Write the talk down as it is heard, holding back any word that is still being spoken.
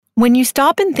When you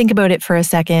stop and think about it for a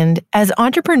second, as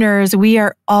entrepreneurs, we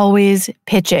are always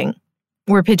pitching.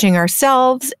 We're pitching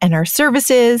ourselves and our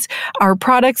services, our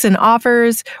products and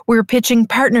offers. We're pitching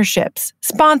partnerships,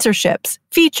 sponsorships,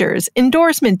 features,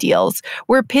 endorsement deals.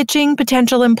 We're pitching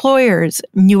potential employers,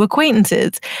 new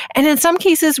acquaintances, and in some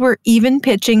cases, we're even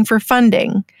pitching for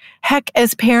funding. Heck,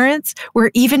 as parents,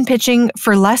 we're even pitching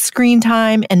for less screen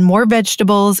time and more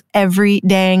vegetables every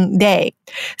dang day.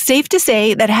 Safe to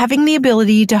say that having the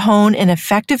ability to hone an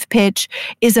effective pitch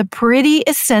is a pretty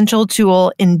essential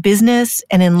tool in business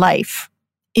and in life.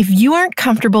 If you aren't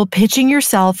comfortable pitching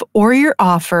yourself or your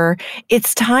offer,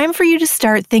 it's time for you to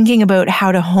start thinking about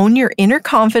how to hone your inner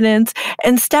confidence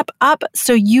and step up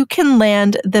so you can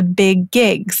land the big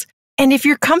gigs. And if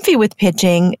you're comfy with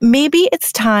pitching, maybe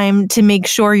it's time to make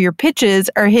sure your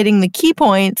pitches are hitting the key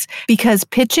points, because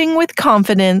pitching with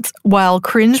confidence, while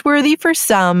cringeworthy for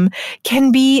some,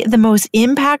 can be the most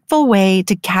impactful way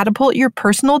to catapult your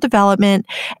personal development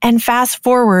and fast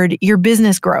forward your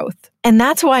business growth. And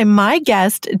that's why my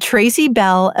guest, Tracy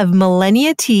Bell of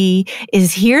Millennia Tea,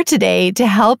 is here today to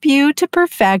help you to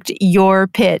perfect your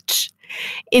pitch.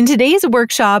 In today's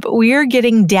workshop, we are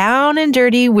getting down and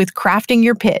dirty with crafting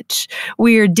your pitch.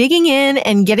 We are digging in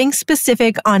and getting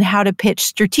specific on how to pitch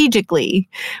strategically.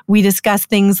 We discuss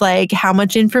things like how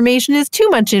much information is too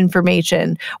much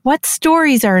information, what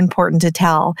stories are important to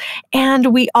tell,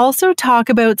 and we also talk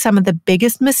about some of the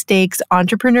biggest mistakes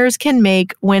entrepreneurs can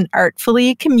make when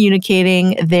artfully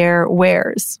communicating their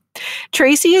wares.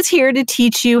 Tracy is here to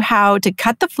teach you how to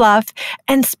cut the fluff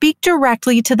and speak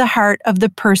directly to the heart of the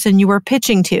person you are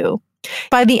pitching to.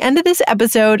 By the end of this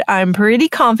episode, I'm pretty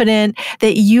confident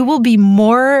that you will be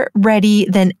more ready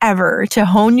than ever to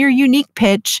hone your unique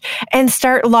pitch and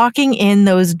start locking in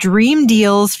those dream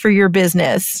deals for your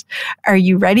business. Are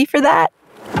you ready for that?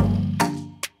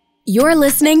 You're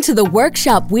listening to the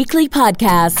Workshop Weekly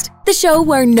Podcast, the show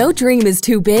where no dream is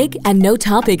too big and no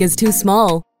topic is too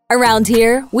small. Around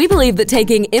here, we believe that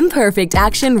taking imperfect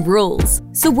action rules.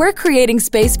 So we're creating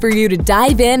space for you to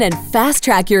dive in and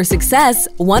fast-track your success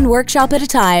one workshop at a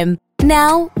time.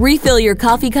 Now, refill your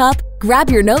coffee cup, grab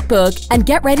your notebook, and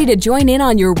get ready to join in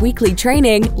on your weekly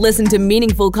training, listen to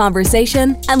meaningful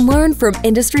conversation, and learn from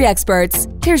industry experts.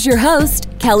 Here's your host,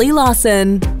 Kelly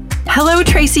Lawson. Hello,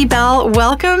 Tracy Bell.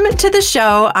 Welcome to the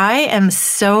show. I am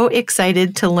so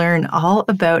excited to learn all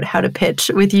about how to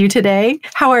pitch with you today.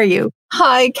 How are you?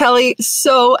 Hi, Kelly.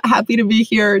 So happy to be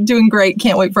here. Doing great.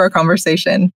 Can't wait for our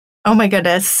conversation. Oh my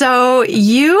goodness. So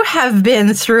you have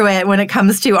been through it when it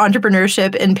comes to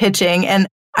entrepreneurship and pitching. And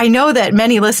I know that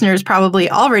many listeners probably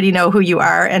already know who you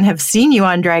are and have seen you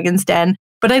on Dragon's Den,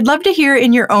 but I'd love to hear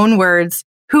in your own words,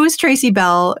 who is Tracy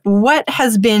Bell? What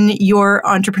has been your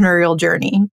entrepreneurial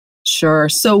journey? Sure.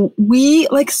 So we,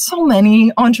 like so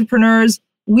many entrepreneurs,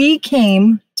 we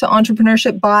came to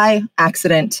entrepreneurship by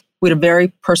accident. We had a very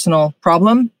personal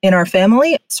problem in our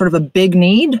family, sort of a big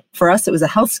need. For us, it was a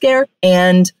health scare,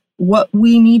 and what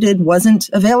we needed wasn't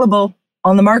available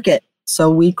on the market. So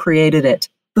we created it.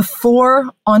 Before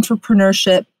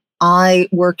entrepreneurship, I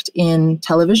worked in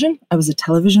television. I was a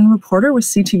television reporter with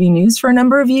CTV News for a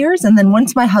number of years. And then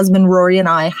once my husband, Rory, and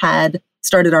I had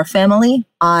started our family,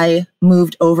 I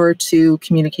moved over to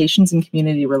communications and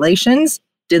community relations.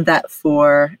 Did that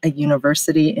for a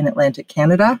university in Atlantic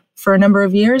Canada for a number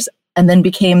of years, and then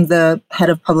became the head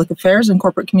of public affairs and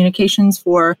corporate communications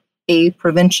for a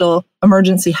provincial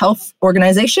emergency health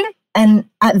organization. And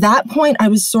at that point, I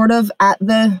was sort of at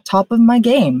the top of my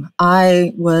game.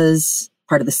 I was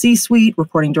part of the C-suite,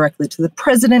 reporting directly to the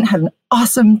president, had an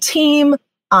awesome team.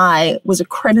 I was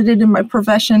accredited in my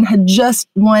profession, had just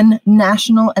won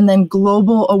national and then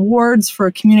global awards for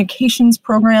a communications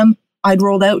program I'd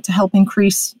rolled out to help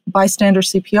increase bystander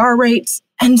CPR rates,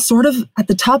 and sort of at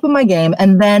the top of my game.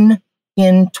 And then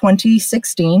in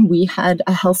 2016, we had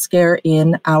a health scare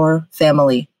in our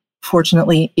family.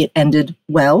 Fortunately, it ended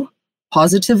well,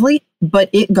 positively, but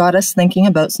it got us thinking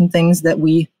about some things that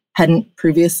we hadn't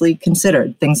previously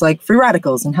considered. Things like free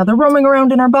radicals and how they're roaming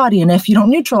around in our body. And if you don't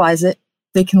neutralize it,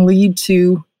 they can lead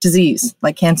to disease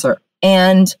like cancer.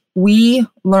 And we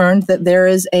learned that there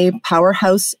is a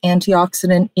powerhouse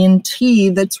antioxidant in tea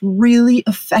that's really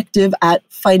effective at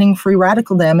fighting free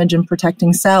radical damage and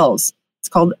protecting cells. It's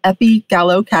called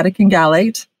epigallocatechin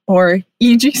gallate, or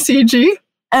EGCG.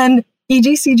 And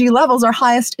EGCG levels are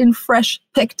highest in fresh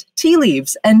picked tea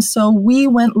leaves. And so we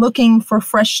went looking for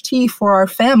fresh tea for our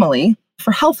family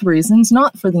for health reasons,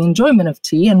 not for the enjoyment of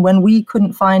tea. And when we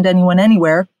couldn't find anyone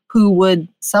anywhere who would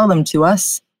sell them to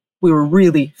us, we were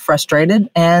really frustrated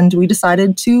and we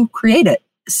decided to create it.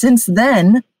 Since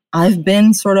then, I've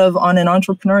been sort of on an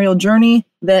entrepreneurial journey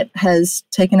that has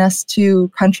taken us to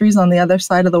countries on the other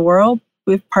side of the world.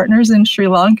 We have partners in Sri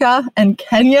Lanka and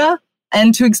Kenya,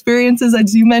 and to experiences,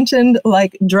 as you mentioned,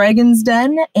 like Dragon's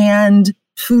Den and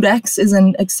FoodX is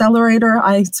an accelerator.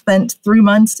 I spent 3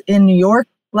 months in New York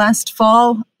last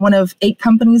fall, one of 8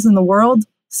 companies in the world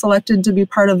selected to be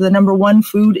part of the #1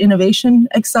 food innovation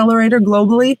accelerator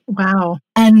globally. Wow.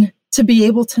 And to be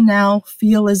able to now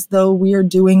feel as though we are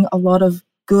doing a lot of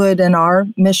good and our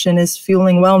mission is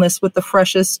fueling wellness with the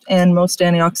freshest and most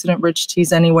antioxidant-rich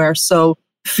teas anywhere. So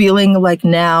feeling like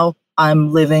now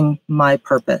I'm living my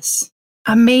purpose.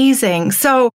 Amazing.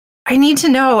 So I need to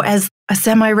know, as a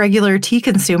semi-regular tea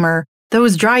consumer,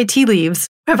 those dry tea leaves,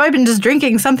 have I been just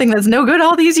drinking something that's no good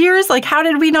all these years? Like, how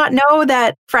did we not know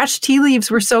that fresh tea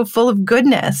leaves were so full of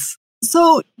goodness?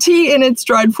 So tea in its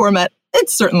dried format,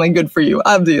 it's certainly good for you,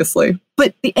 obviously.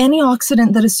 But the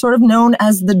antioxidant that is sort of known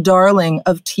as the darling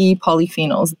of tea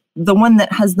polyphenols, the one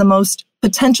that has the most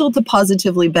potential to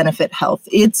positively benefit health,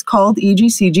 it's called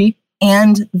EGCG.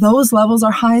 And those levels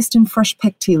are highest in fresh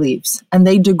picked tea leaves, and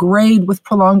they degrade with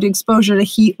prolonged exposure to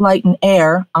heat, light, and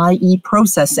air, i.e.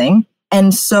 processing.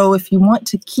 And so if you want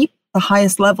to keep the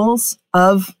highest levels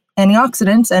of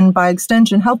antioxidants and by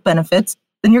extension health benefits,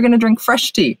 then you're going to drink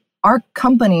fresh tea. Our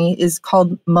company is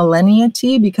called Millennia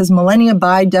Tea because millennia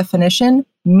by definition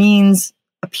means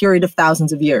a period of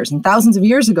thousands of years. And thousands of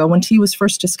years ago, when tea was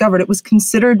first discovered, it was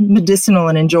considered medicinal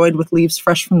and enjoyed with leaves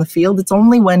fresh from the field. It's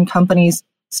only when companies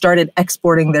started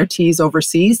exporting their teas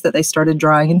overseas that they started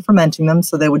drying and fermenting them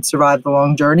so they would survive the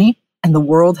long journey. And the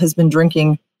world has been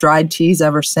drinking dried teas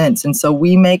ever since. And so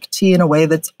we make tea in a way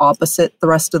that's opposite the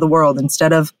rest of the world.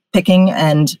 Instead of picking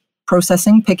and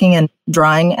processing, picking and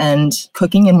drying and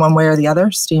cooking in one way or the other,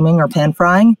 steaming or pan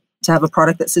frying, to have a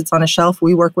product that sits on a shelf,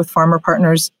 we work with farmer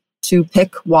partners to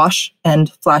pick, wash,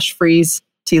 and flash freeze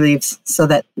tea leaves so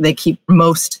that they keep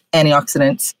most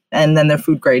antioxidants, and then they're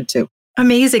food grade too.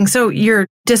 Amazing. So you're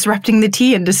disrupting the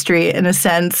tea industry in a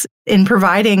sense in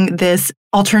providing this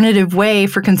alternative way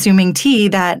for consuming tea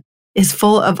that is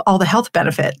full of all the health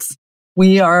benefits.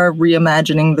 We are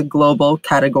reimagining the global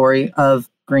category of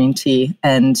green tea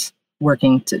and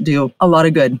working to do a lot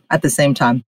of good at the same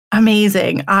time.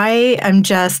 Amazing. I am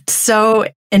just so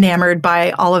enamored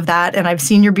by all of that. And I've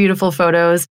seen your beautiful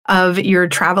photos of your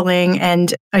traveling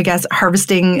and I guess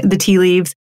harvesting the tea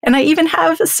leaves. And I even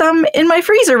have some in my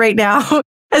freezer right now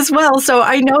as well. So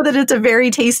I know that it's a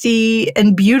very tasty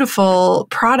and beautiful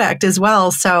product as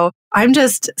well. So I'm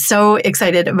just so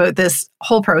excited about this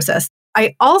whole process.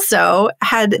 I also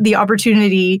had the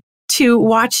opportunity to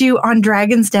watch you on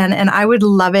Dragon's Den, and I would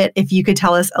love it if you could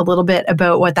tell us a little bit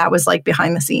about what that was like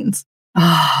behind the scenes.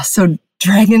 So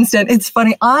Dragon's Den, it's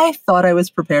funny. I thought I was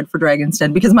prepared for Dragon's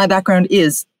Den because my background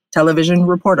is television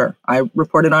reporter. I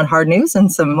reported on hard news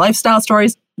and some lifestyle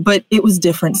stories, but it was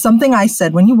different. Something I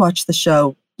said, when you watch the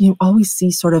show, you always see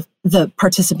sort of the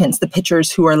participants, the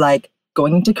pitchers who are like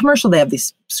going into commercial. They have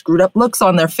these screwed up looks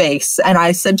on their face. And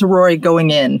I said to Rory going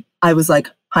in, I was like,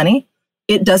 honey,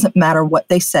 it doesn't matter what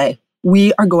they say.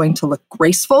 We are going to look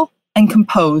graceful and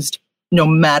composed no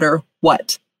matter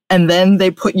what. And then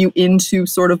they put you into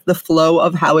sort of the flow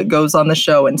of how it goes on the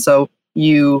show. And so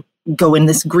you go in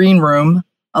this green room,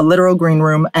 a literal green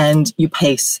room, and you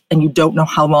pace and you don't know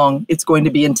how long it's going to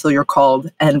be until you're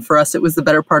called. And for us, it was the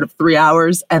better part of 3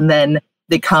 hours. And then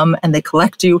they come and they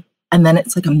collect you. And then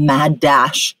it's like a mad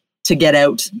dash to get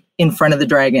out in front of the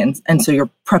dragons. And so you're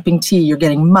prepping tea, you're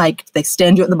getting mic'd. They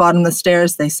stand you at the bottom of the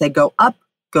stairs. They say, go up,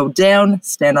 go down,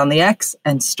 stand on the X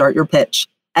and start your pitch.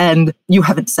 And you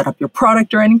haven't set up your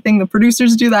product or anything. The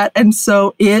producers do that. And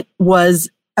so it was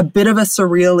a bit of a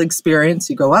surreal experience.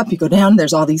 You go up, you go down,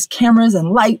 there's all these cameras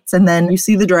and lights, and then you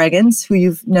see the dragons who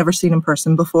you've never seen in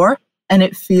person before. And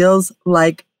it feels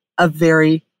like a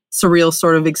very surreal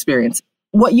sort of experience.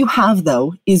 What you have,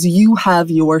 though, is you have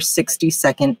your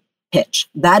 60-second pitch.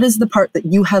 That is the part that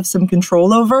you have some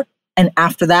control over. And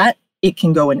after that, it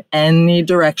can go in any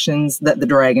directions that the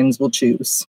dragons will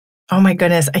choose. Oh my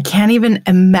goodness. I can't even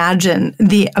imagine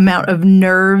the amount of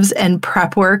nerves and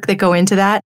prep work that go into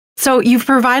that. So you've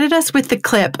provided us with the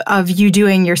clip of you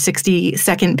doing your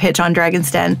 60-second pitch on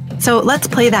Dragon's Den. So let's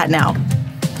play that now.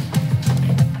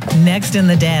 Next in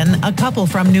the den, a couple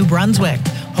from New Brunswick,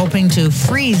 hoping to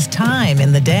freeze time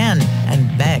in the den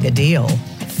and bag a deal.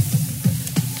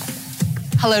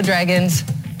 Hello, Dragons.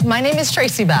 My name is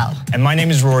Tracy Bell. And my name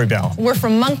is Rory Bell. We're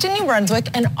from Moncton, New Brunswick,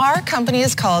 and our company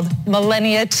is called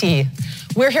Millennia Tea.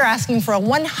 We're here asking for a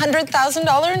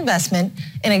 $100,000 investment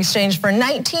in exchange for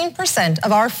 19%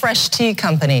 of our fresh tea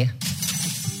company.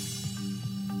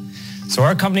 So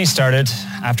our company started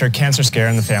after a cancer scare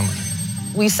in the family.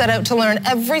 we set out to learn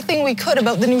everything we could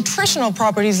about the nutritional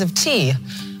properties of tea.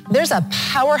 There's a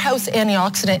powerhouse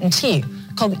antioxidant in tea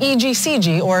called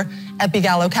EGCG, or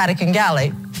epigallocatechin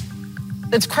gallate,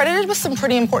 that's credited with some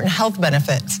pretty important health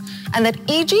benefits, and that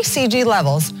EGCG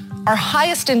levels are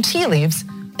highest in tea leaves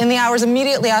in the hours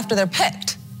immediately after they're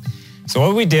picked. So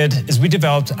what we did is we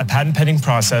developed a patent-pending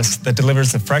process that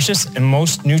delivers the freshest and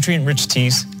most nutrient-rich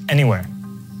teas anywhere.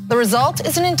 The result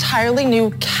is an entirely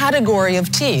new category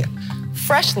of tea,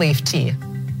 fresh leaf tea.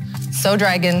 So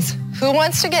dragons, who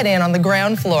wants to get in on the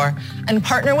ground floor and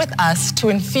partner with us to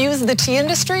infuse the tea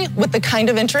industry with the kind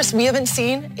of interest we haven't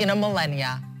seen in a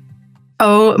millennia?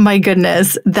 Oh my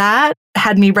goodness, that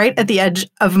had me right at the edge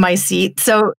of my seat.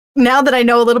 So now that I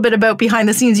know a little bit about behind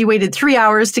the scenes, you waited 3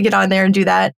 hours to get on there and do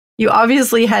that. You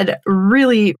obviously had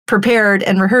really prepared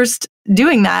and rehearsed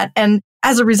doing that. And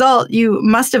as a result, you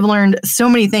must have learned so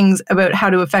many things about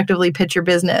how to effectively pitch your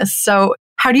business. So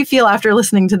how do you feel after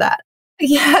listening to that?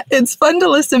 Yeah, it's fun to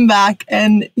listen back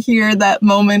and hear that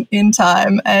moment in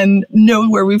time and know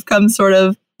where we've come sort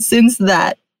of since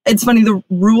that. It's funny, the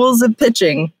rules of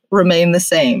pitching remain the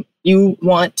same. You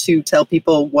want to tell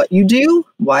people what you do,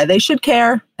 why they should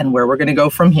care, and where we're going to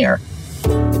go from here.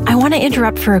 I want to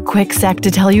interrupt for a quick sec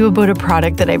to tell you about a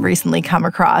product that I've recently come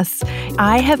across.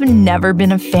 I have never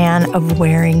been a fan of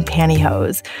wearing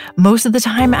pantyhose. Most of the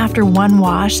time after one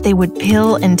wash, they would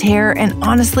pill and tear, and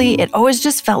honestly, it always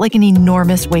just felt like an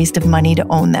enormous waste of money to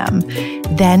own them.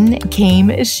 Then came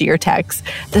Sheertex,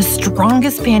 the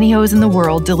strongest pantyhose in the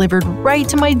world, delivered right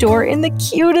to my door in the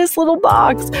cutest little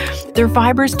box. Their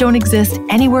fibers don't exist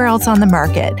anywhere else on the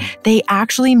market. They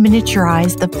actually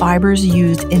miniaturize the fibers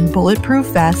used in bulletproof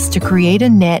vests to create a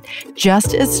knit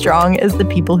just as strong as the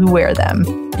people who wear them.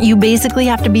 You basically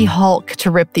have to be Hulk to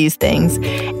rip these things.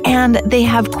 And they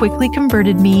have quickly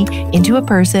converted me into a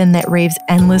person that raves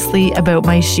endlessly about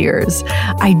my shears.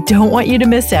 I don't want you to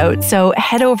miss out, so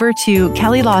head over to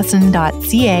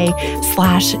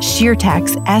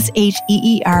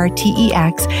kellylawson.ca/sheertex,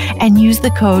 SHEERTEX, and use the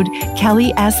code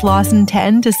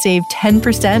KellySLawson10 to save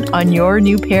 10% on your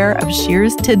new pair of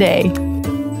shears today.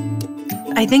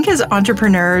 I think as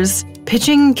entrepreneurs,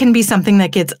 pitching can be something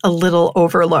that gets a little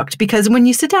overlooked because when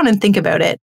you sit down and think about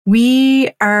it, we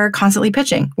are constantly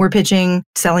pitching. We're pitching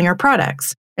selling our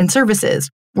products and services.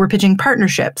 We're pitching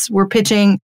partnerships. We're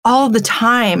pitching all the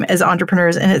time as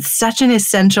entrepreneurs, and it's such an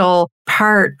essential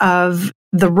part of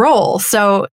the role.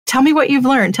 So tell me what you've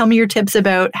learned. Tell me your tips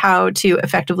about how to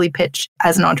effectively pitch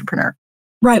as an entrepreneur.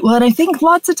 Right. Well, and I think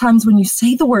lots of times when you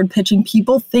say the word pitching,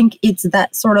 people think it's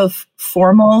that sort of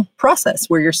formal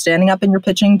process where you're standing up and you're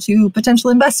pitching to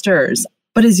potential investors.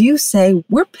 But as you say,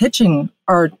 we're pitching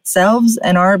ourselves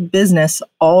and our business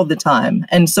all the time.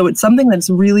 And so it's something that's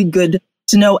really good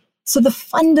to know. So the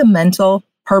fundamental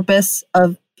purpose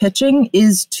of pitching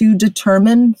is to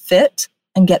determine fit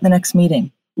and get the next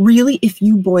meeting. Really, if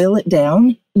you boil it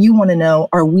down, you want to know,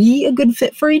 are we a good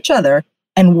fit for each other?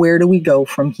 And where do we go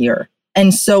from here?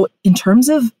 And so in terms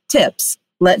of tips,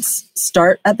 let's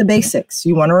start at the basics.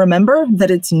 You want to remember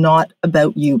that it's not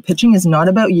about you. Pitching is not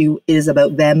about you. It is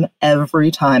about them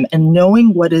every time. And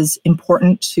knowing what is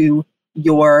important to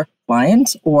your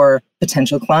client or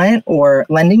potential client or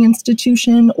lending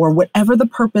institution or whatever the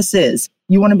purpose is,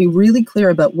 you want to be really clear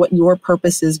about what your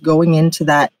purpose is going into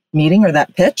that meeting or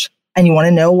that pitch. And you want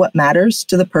to know what matters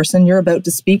to the person you're about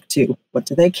to speak to. What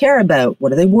do they care about?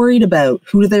 What are they worried about?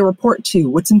 Who do they report to?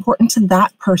 What's important to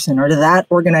that person or to that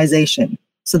organization?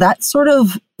 So that's sort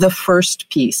of the first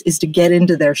piece, is to get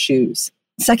into their shoes.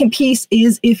 Second piece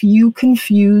is if you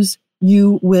confuse,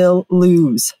 you will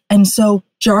lose. And so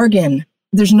jargon,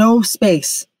 there's no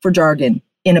space for jargon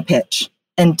in a pitch.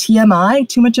 And TMI,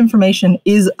 too much information,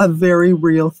 is a very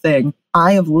real thing.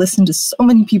 I have listened to so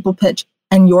many people pitch,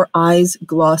 and your eyes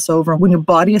gloss over when your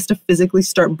body has to physically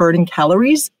start burning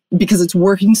calories because it's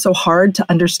working so hard to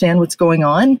understand what's going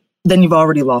on, then you've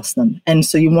already lost them. And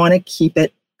so you want to keep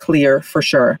it clear for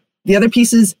sure. The other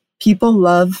piece is people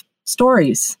love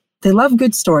stories. They love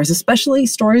good stories, especially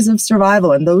stories of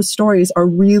survival. And those stories are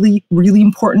really, really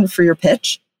important for your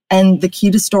pitch. And the key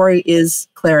to story is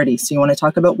clarity. So you want to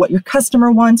talk about what your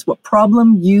customer wants, what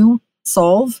problem you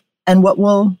solve, and what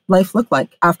will life look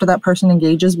like after that person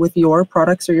engages with your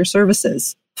products or your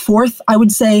services. Fourth, I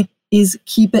would say, is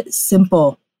keep it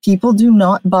simple. People do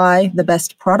not buy the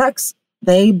best products.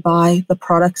 They buy the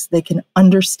products they can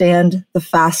understand the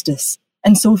fastest.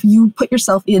 And so if you put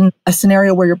yourself in a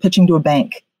scenario where you're pitching to a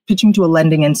bank, pitching to a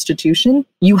lending institution,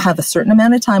 you have a certain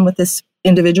amount of time with this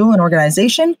individual and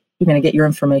organization. You're going to get your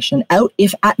information out.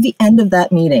 If at the end of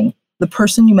that meeting, the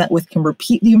person you met with can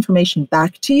repeat the information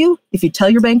back to you, if you tell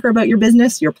your banker about your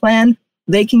business, your plan,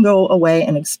 they can go away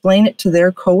and explain it to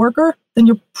their coworker, then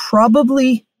you're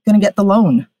probably going to get the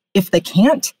loan. If they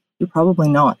can't, you're probably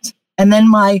not. And then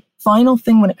my final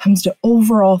thing when it comes to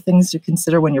overall things to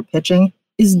consider when you're pitching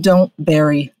is don't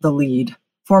bury the lead.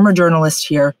 Former journalist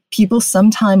here, people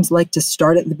sometimes like to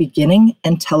start at the beginning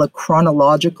and tell a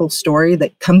chronological story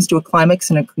that comes to a climax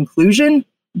and a conclusion.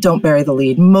 Don't bury the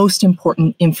lead. Most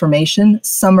important information,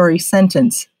 summary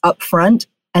sentence up front,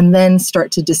 and then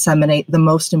start to disseminate the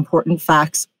most important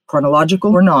facts,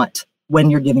 chronological or not, when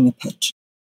you're giving a pitch.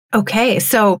 Okay,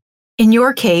 so in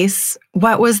your case,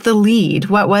 what was the lead?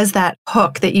 What was that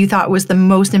hook that you thought was the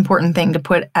most important thing to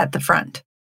put at the front?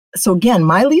 So again,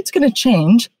 my lead's going to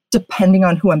change depending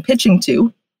on who I'm pitching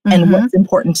to and what's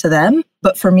important to them.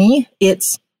 But for me,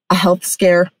 it's a health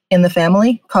scare in the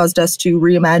family caused us to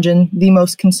reimagine the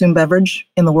most consumed beverage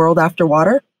in the world after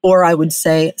water. Or I would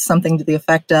say something to the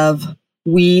effect of,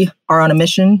 we are on a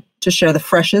mission to share the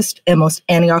freshest and most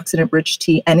antioxidant-rich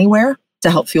tea anywhere to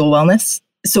help fuel wellness.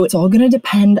 So it's all going to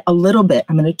depend a little bit.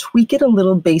 I'm going to tweak it a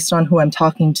little based on who I'm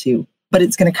talking to, but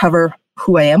it's going to cover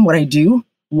who I am, what I do,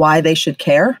 why they should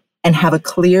care, and have a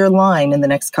clear line in the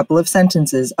next couple of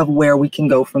sentences of where we can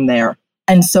go from there.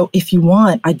 And so if you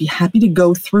want, I'd be happy to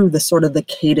go through the sort of the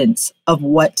cadence of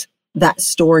what that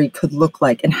story could look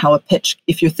like and how a pitch,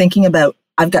 if you're thinking about,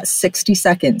 I've got 60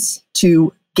 seconds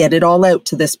to get it all out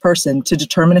to this person to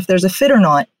determine if there's a fit or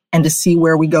not, and to see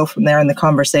where we go from there in the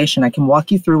conversation. I can walk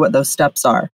you through what those steps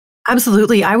are.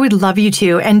 Absolutely. I would love you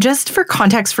to. And just for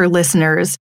context for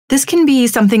listeners, this can be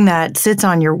something that sits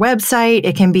on your website.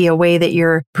 It can be a way that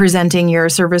you're presenting your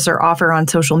service or offer on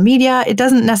social media. It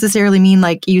doesn't necessarily mean,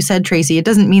 like you said, Tracy, it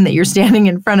doesn't mean that you're standing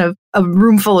in front of a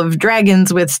room full of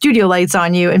dragons with studio lights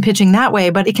on you and pitching that way,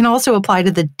 but it can also apply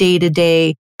to the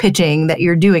day-to-day pitching that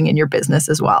you're doing in your business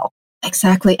as well.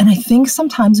 Exactly. And I think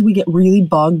sometimes we get really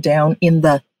bogged down in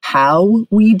the how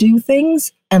we do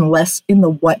things and less in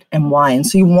the what and why. And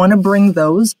so you want to bring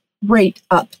those right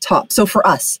up top. So for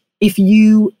us, if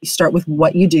you start with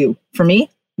what you do, for me,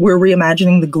 we're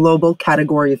reimagining the global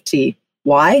category of tea.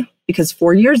 Why? Because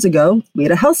 4 years ago, we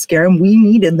had a health scare and we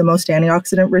needed the most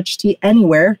antioxidant-rich tea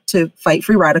anywhere to fight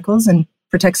free radicals and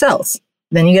protect cells.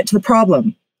 Then you get to the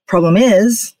problem. Problem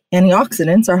is,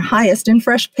 antioxidants are highest in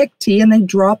fresh picked tea and they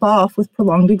drop off with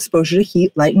prolonged exposure to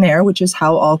heat, light, and air, which is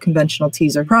how all conventional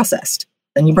teas are processed.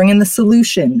 Then you bring in the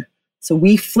solution. So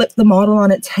we flip the model on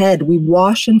its head. We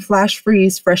wash and flash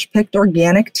freeze fresh picked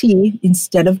organic tea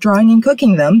instead of drying and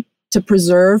cooking them to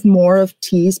preserve more of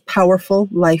tea's powerful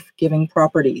life-giving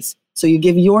properties. So you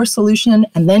give your solution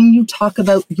and then you talk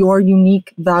about your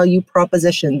unique value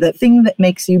proposition, the thing that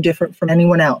makes you different from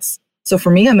anyone else. So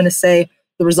for me, I'm going to say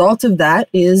the result of that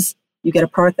is you get a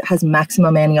product that has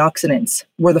maximum antioxidants.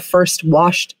 We're the first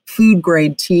washed food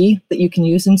grade tea that you can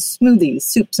use in smoothies,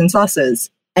 soups, and sauces.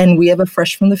 And we have a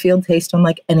fresh from the field taste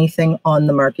unlike anything on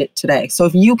the market today. So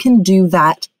if you can do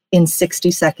that in 60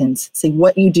 seconds, say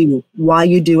what you do, why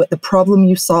you do it, the problem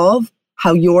you solve,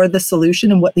 how you're the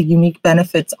solution, and what the unique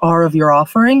benefits are of your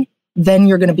offering, then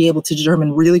you're going to be able to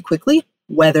determine really quickly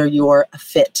whether you're a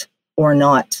fit or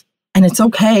not. And it's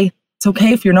okay. It's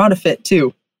okay if you're not a fit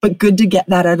too, but good to get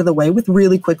that out of the way with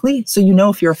really quickly. So you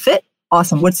know if you're a fit,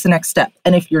 awesome. What's the next step?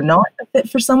 And if you're not a fit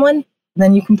for someone,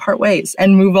 then you can part ways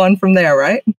and move on from there,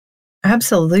 right?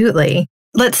 Absolutely.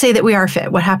 Let's say that we are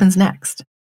fit. What happens next?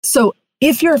 So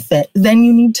if you're fit, then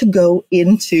you need to go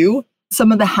into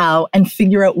some of the how and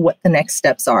figure out what the next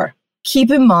steps are. Keep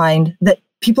in mind that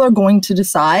people are going to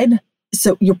decide.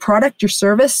 So your product, your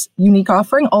service, unique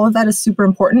offering, all of that is super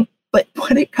important. But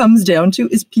what it comes down to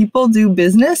is people do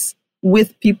business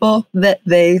with people that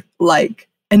they like.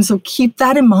 And so keep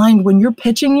that in mind when you're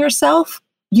pitching yourself.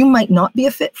 You might not be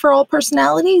a fit for all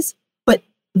personalities, but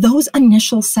those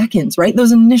initial seconds, right?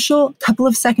 Those initial couple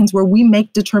of seconds where we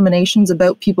make determinations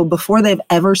about people before they've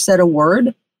ever said a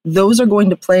word, those are going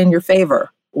to play in your favor,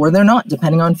 or they're not,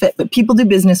 depending on fit. But people do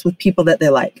business with people that they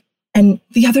like. And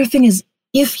the other thing is,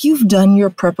 if you've done your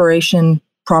preparation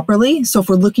properly, so if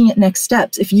we're looking at next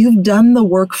steps, if you've done the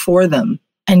work for them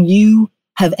and you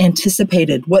have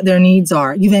anticipated what their needs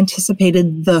are, you've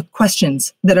anticipated the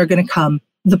questions that are going to come,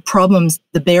 the problems,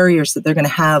 the barriers that they're going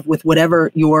to have with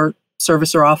whatever your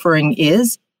service or offering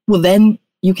is, well, then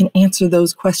you can answer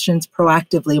those questions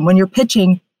proactively. And when you're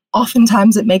pitching,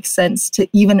 oftentimes it makes sense to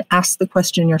even ask the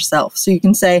question yourself. So you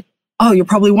can say, oh, you're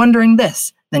probably wondering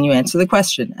this. Then you answer the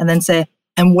question and then say,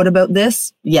 and what about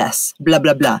this? Yes, blah,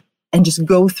 blah, blah. And just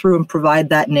go through and provide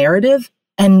that narrative.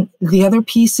 And the other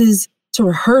piece is to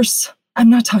rehearse. I'm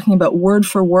not talking about word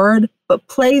for word, but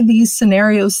play these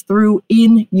scenarios through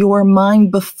in your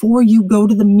mind before you go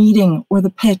to the meeting or the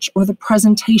pitch or the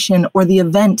presentation or the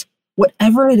event.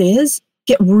 whatever it is,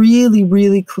 get really,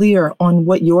 really clear on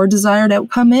what your desired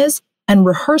outcome is and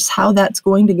rehearse how that's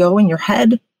going to go in your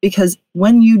head. Because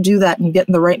when you do that and you get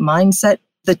in the right mindset,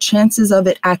 the chances of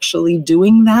it actually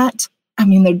doing that, I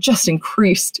mean, they're just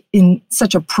increased in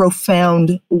such a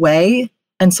profound way.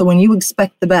 And so when you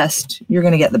expect the best, you're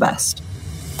going to get the best.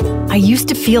 I used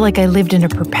to feel like I lived in a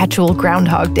perpetual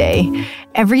Groundhog Day.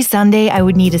 Every Sunday, I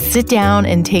would need to sit down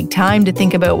and take time to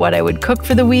think about what I would cook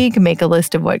for the week, make a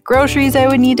list of what groceries I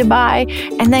would need to buy,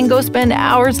 and then go spend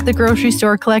hours at the grocery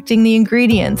store collecting the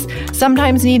ingredients,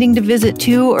 sometimes needing to visit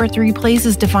 2 or 3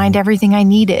 places to find everything I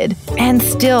needed. And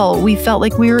still, we felt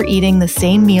like we were eating the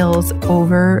same meals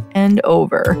over and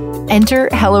over. Enter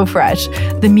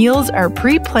HelloFresh. The meals are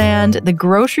pre-planned, the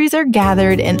groceries are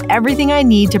gathered, and everything I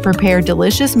need to prepare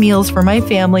delicious meals for my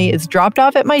family is dropped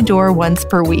off at my door once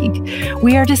per week.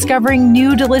 We are discovering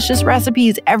new delicious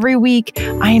recipes every week.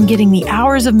 I am getting the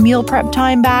hours of meal prep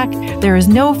time back. There is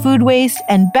no food waste.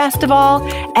 And best of all,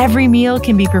 every meal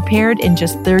can be prepared in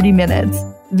just 30 minutes.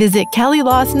 Visit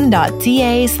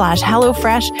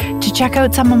kellylawson.ca/HelloFresh to check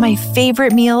out some of my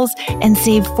favorite meals and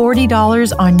save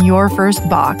 $40 on your first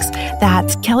box.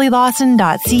 That's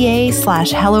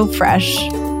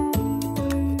kellylawson.ca/HelloFresh.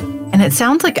 And it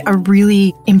sounds like a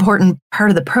really important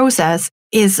part of the process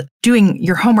is doing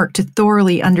your homework to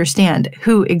thoroughly understand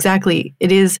who exactly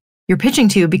it is you're pitching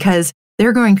to, because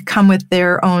they're going to come with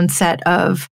their own set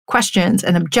of questions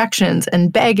and objections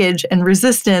and baggage and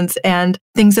resistance and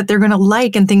things that they're going to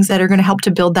like and things that are going to help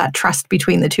to build that trust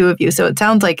between the two of you. So it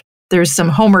sounds like there's some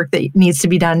homework that needs to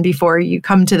be done before you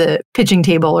come to the pitching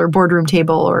table or boardroom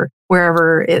table or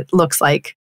wherever it looks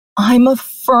like. I'm a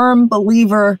firm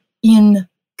believer in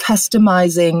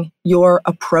customizing your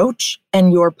approach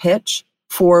and your pitch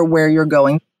for where you're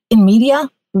going. In media,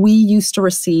 we used to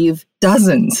receive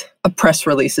dozens of press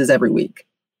releases every week.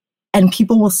 And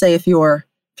people will say if you're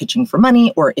pitching for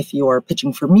money or if you're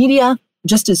pitching for media,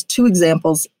 just as 2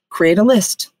 examples, create a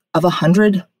list of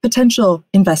 100 potential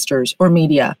investors or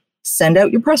media. Send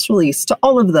out your press release to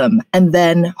all of them and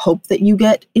then hope that you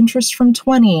get interest from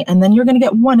 20 and then you're going to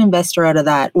get 1 investor out of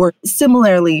that. Or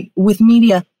similarly with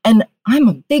media. And I'm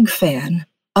a big fan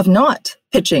of not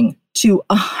pitching to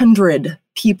 100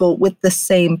 people with the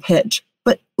same pitch,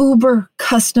 but uber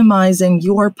customizing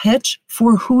your pitch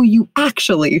for who you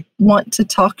actually want to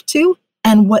talk to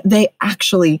and what they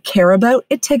actually care about.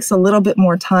 It takes a little bit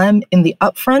more time in the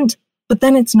upfront, but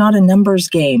then it's not a numbers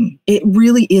game. It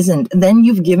really isn't. Then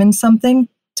you've given something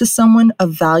to someone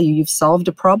of value. You've solved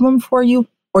a problem for you,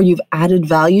 or you've added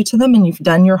value to them and you've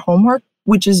done your homework,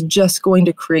 which is just going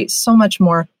to create so much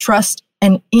more trust.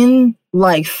 And in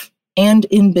life and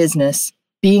in business,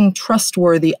 being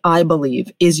trustworthy, I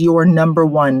believe, is your number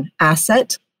 1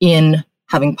 asset in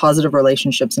having positive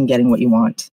relationships and getting what you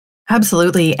want.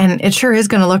 Absolutely. And it sure is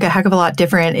going to look a heck of a lot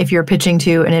different if you're pitching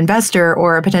to an investor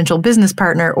or a potential business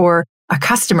partner or a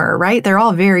customer, right? They're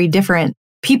all very different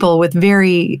people with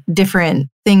very different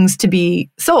things to be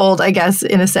sold, I guess,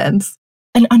 in a sense.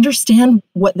 And understand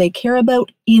what they care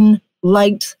about in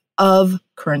light of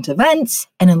current events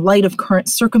and in light of current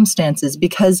circumstances,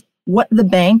 because what the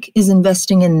bank is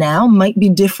investing in now might be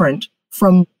different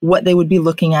from what they would be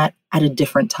looking at a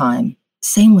different time.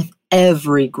 Same with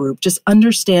every group. Just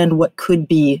understand what could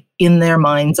be in their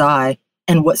mind's eye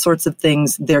and what sorts of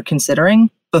things they're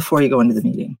considering before you go into the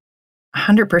meeting.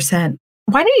 100%.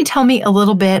 Why don't you tell me a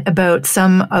little bit about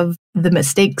some of the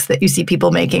mistakes that you see people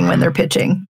making when they're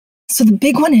pitching? So the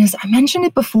big one is, I mentioned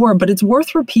it before, but it's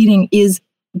worth repeating, is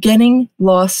getting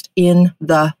lost in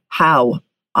the how.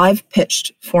 I've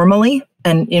pitched formally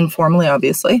and informally,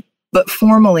 obviously, but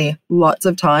formally lots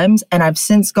of times. And I've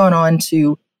since gone on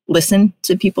to listen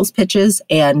to people's pitches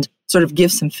and sort of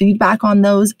give some feedback on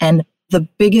those. And the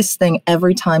biggest thing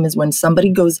every time is when somebody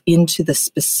goes into the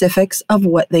specifics of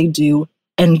what they do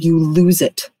and you lose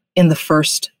it in the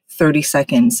first 30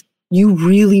 seconds. You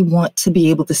really want to be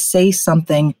able to say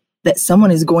something that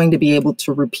someone is going to be able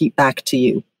to repeat back to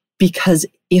you. Because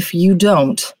if you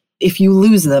don't, if you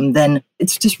lose them, then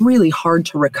it's just really hard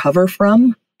to recover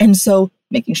from. And so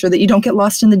making sure that you don't get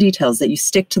lost in the details, that you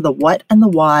stick to the what and the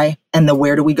why and the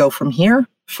where do we go from here.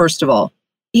 First of all,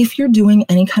 if you're doing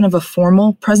any kind of a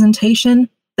formal presentation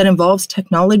that involves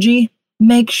technology,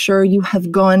 make sure you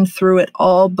have gone through it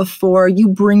all before you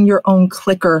bring your own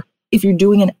clicker. If you're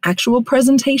doing an actual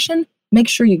presentation, make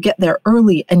sure you get there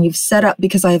early and you've set up,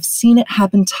 because I have seen it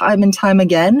happen time and time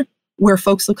again, where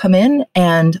folks will come in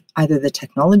and either the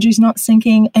technology's not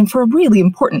syncing, and for a really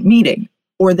important meeting,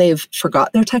 or they've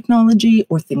forgot their technology,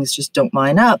 or things just don't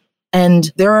line up.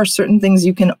 And there are certain things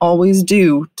you can always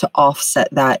do to offset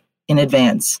that in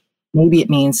advance. Maybe it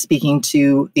means speaking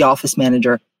to the office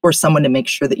manager or someone to make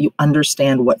sure that you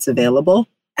understand what's available.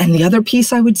 And the other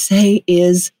piece I would say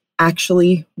is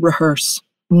actually rehearse.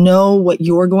 Know what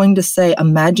you're going to say.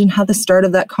 Imagine how the start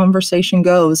of that conversation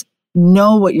goes.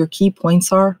 Know what your key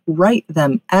points are. Write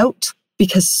them out,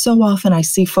 because so often I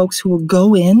see folks who will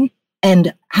go in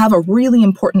and have a really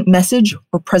important message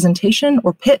or presentation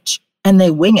or pitch, and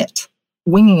they wing it.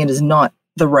 Winging it is not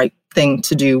the right thing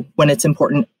to do when it's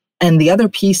important. And the other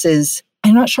piece is,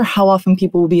 I'm not sure how often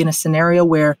people will be in a scenario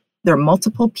where there are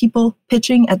multiple people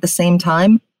pitching at the same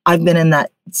time. I've been in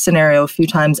that scenario a few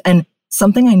times. And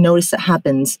something I notice that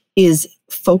happens is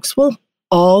folks will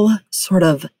all sort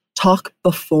of talk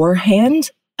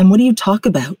beforehand. And what do you talk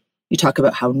about? You talk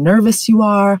about how nervous you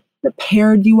are,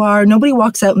 prepared you are. Nobody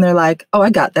walks out and they're like, oh,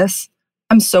 I got this.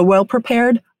 I'm so well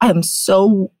prepared. I am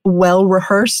so well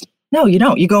rehearsed. No, you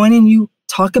don't. You go in and you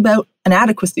talk about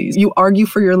inadequacies. You argue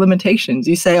for your limitations.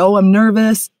 You say, oh, I'm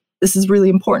nervous. This is really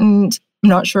important. I'm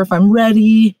not sure if I'm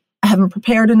ready. I haven't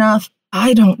prepared enough.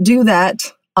 I don't do that.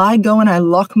 I go and I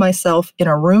lock myself in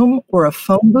a room or a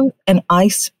phone booth and I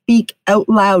speak out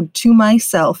loud to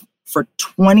myself for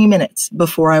 20 minutes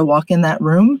before I walk in that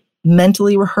room,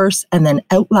 mentally rehearse and then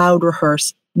out loud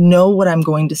rehearse, know what I'm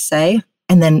going to say,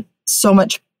 and then so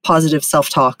much positive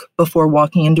self-talk before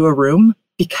walking into a room,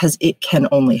 because it can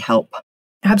only help.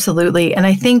 Absolutely. And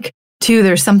I think, too,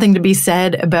 there's something to be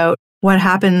said about what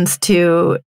happens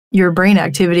to your brain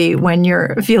activity when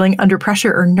you're feeling under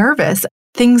pressure or nervous.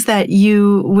 Things that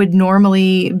you would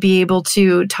normally be able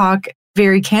to talk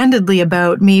very candidly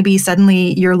about, maybe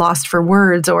suddenly you're lost for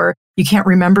words or you can't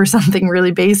remember something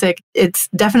really basic. It's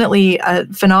definitely a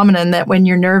phenomenon that when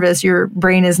you're nervous, your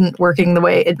brain isn't working the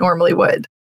way it normally would.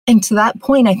 And to that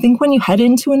point, I think when you head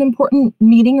into an important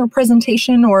meeting or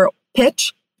presentation or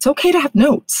pitch, it's okay to have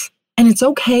notes. And it's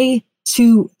okay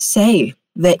to say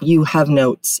that you have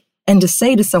notes and to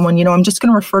say to someone, you know, I'm just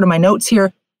going to refer to my notes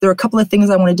here. There are a couple of things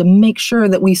I wanted to make sure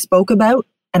that we spoke about,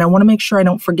 and I want to make sure I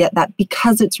don't forget that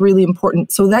because it's really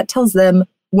important. So that tells them,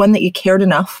 one, that you cared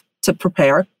enough to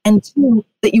prepare, and two,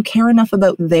 that you care enough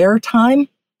about their time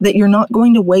that you're not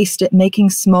going to waste it making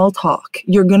small talk.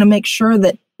 You're going to make sure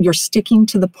that you're sticking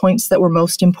to the points that were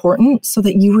most important so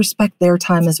that you respect their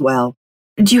time as well.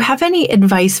 Do you have any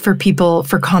advice for people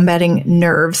for combating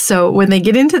nerves? So when they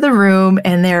get into the room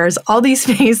and there's all these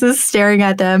faces staring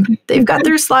at them, they've got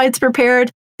their slides prepared,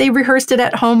 they rehearsed it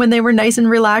at home when they were nice and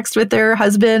relaxed with their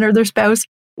husband or their spouse.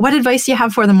 What advice do you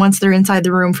have for them once they're inside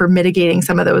the room for mitigating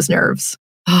some of those nerves?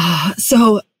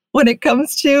 So when it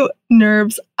comes to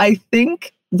nerves, I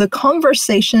think the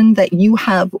conversation that you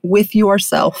have with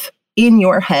yourself in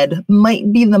your head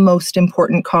might be the most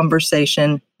important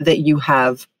conversation that you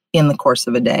have in the course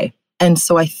of a day. And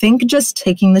so I think just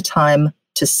taking the time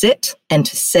to sit and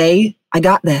to say, I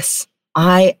got this.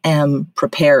 I am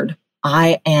prepared.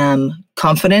 I am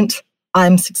confident.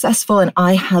 I'm successful and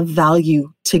I have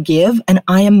value to give. And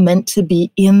I am meant to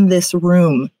be in this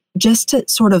room. Just to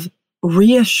sort of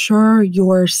reassure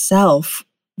yourself,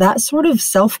 that sort of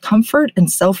self-comfort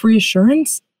and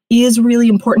self-reassurance is really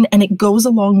important. And it goes a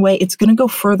long way. It's going to go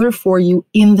further for you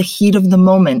in the heat of the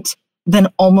moment than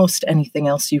almost anything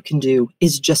else you can do,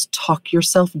 is just talk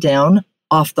yourself down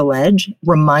off the ledge.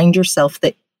 Remind yourself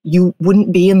that you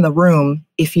wouldn't be in the room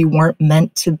if you weren't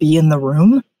meant to be in the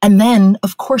room. And then,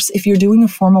 of course, if you're doing a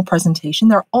formal presentation,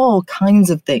 there are all kinds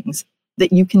of things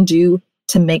that you can do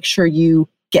to make sure you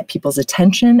get people's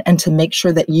attention and to make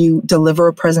sure that you deliver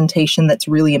a presentation that's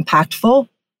really impactful.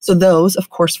 So those,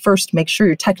 of course, first, make sure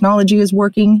your technology is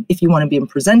working. If you want to be in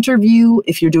presenter view,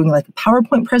 if you're doing like a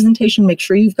PowerPoint presentation, make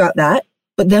sure you've got that.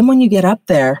 But then when you get up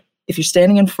there, if you're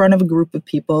standing in front of a group of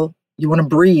people, you want to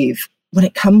breathe. When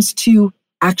it comes to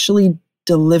actually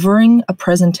delivering a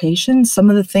presentation,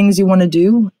 some of the things you want to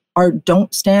do are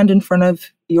don't stand in front of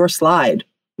your slide.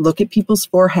 Look at people's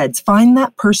foreheads. Find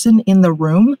that person in the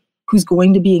room who's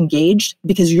going to be engaged,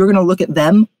 because you're going to look at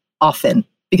them often,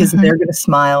 because they're going to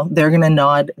smile, they're going to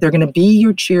nod, they're going to be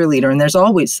your cheerleader, and there's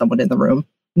always someone in the room.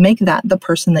 Make that the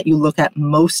person that you look at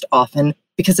most often,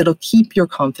 because it'll keep your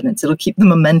confidence. It'll keep the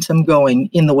momentum going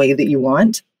in the way that you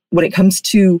want. When it comes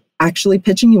to actually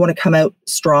pitching, you want to come out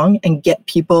strong and get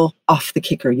people off the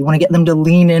kicker. You want to get them to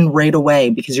lean in right away,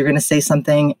 because you're going to say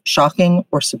something shocking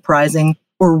or surprising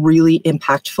or really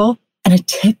impactful. And a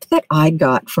tip that I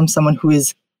got from someone who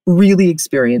is really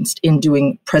experienced in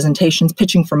doing presentations,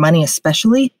 pitching for money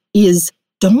especially, is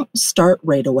don't start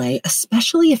right away,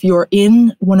 especially if you're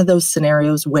in one of those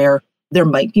scenarios where there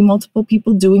might be multiple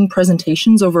people doing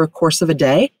presentations over a course of a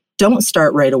day. Don't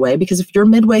start right away, because if you're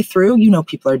midway through, you know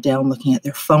people are down looking at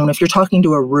their phone. If you're talking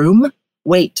to a room,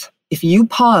 wait. If you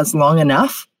pause long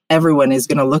enough everyone is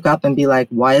going to look up and be like,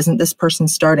 why isn't this person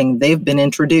starting? They've been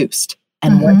introduced.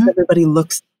 And once everybody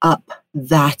looks up,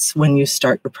 that's when you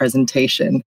start your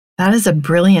presentation. That is a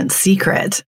brilliant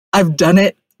secret. I've done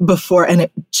it before and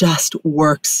it just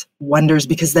works wonders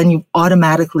because then you've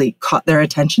automatically caught their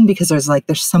attention because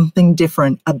there's something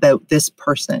different about this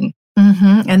person.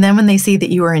 And then when they see that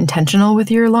you are intentional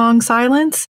with your long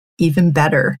silence, even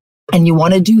better. And you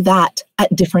want to do that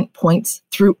at different points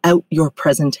throughout your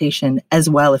presentation as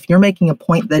well. If you're making a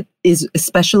point that is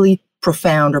especially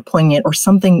profound or poignant or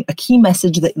something, a key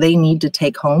message that they need to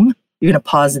take home, you're going to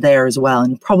pause there as well.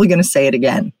 And you're probably going to say it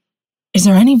again. Is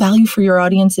there any value for your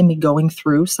audience in me going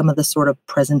through some of the sort of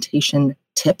presentation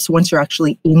tips once you're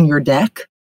actually in your deck?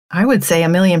 I would say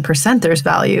 1,000,000% there's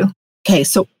value. Okay,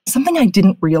 so something I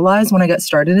didn't realize when I got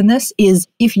started in this is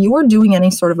if you're doing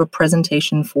any sort of a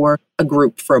presentation for a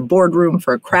group, for a boardroom,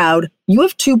 for a crowd, you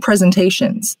have two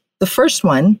presentations. The first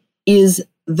one is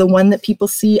the one that people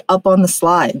see up on the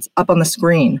slides, up on the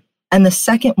screen. And the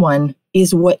second one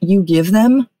is what you give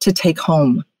them to take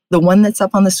home. The one that's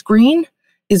up on the screen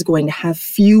is going to have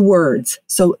few words.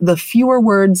 So the fewer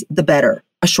words, the better.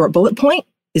 A short bullet point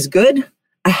is good.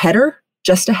 A header,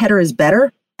 just a header is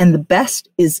better. And the best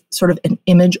is sort of an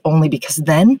image only because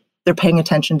then they're paying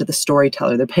attention to the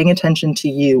storyteller. They're paying attention to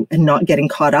you and not getting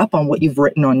caught up on what you've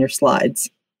written on your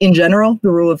slides. In general, the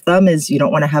rule of thumb is you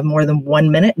don't want to have more than 1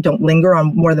 minute. Don't linger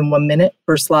on more than 1 minute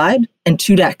per slide and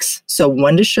 2 decks. So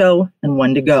one to show and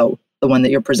one to go. The one that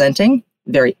you're presenting,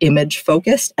 very image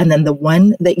focused. And then the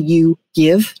one that you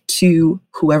give to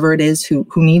whoever it is who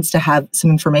needs to have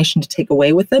some information to take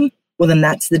away with them. Well, then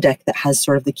that's the deck that has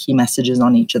sort of the key messages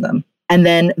on each of them. And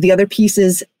then the other piece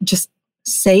is just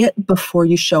say it before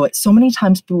you show it. So many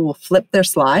times people will flip their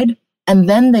slide and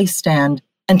then they stand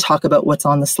and talk about what's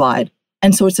on the slide.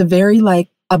 And so it's a very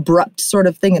abrupt sort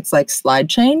of thing. It's like slide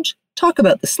change, talk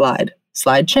about the slide.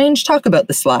 Slide change, talk about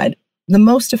the slide. The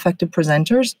most effective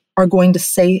presenters are going to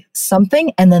say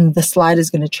something and then the slide is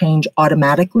going to change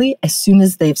automatically as soon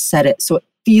as they've said it. So it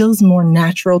feels more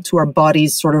natural to our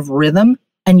body's sort of rhythm.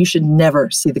 And you should never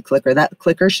see the clicker. That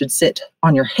clicker should sit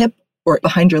on your hip or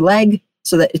behind your leg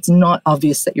so that it's not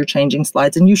obvious that you're changing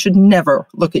slides. And you should never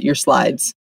look at your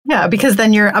slides. Yeah, because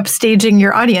then you're upstaging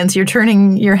your audience. You're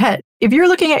turning your head. If you're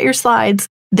looking at your slides,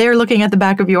 they're looking at the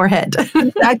back of your head.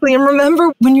 Exactly. And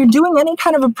remember, when you're doing any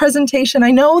kind of a presentation, I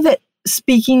know that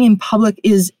speaking in public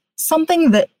is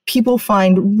something that people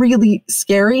find really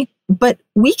scary, but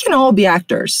we can all be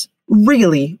actors.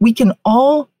 Really, we can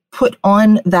all put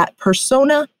on that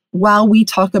persona while we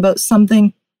talk about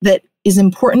something that is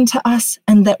important to us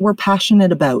and that we're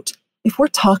passionate about. If we're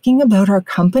talking about our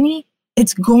company,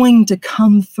 it's going to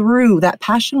come through. That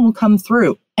passion will come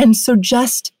through. And so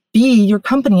just be your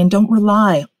company and don't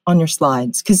rely on your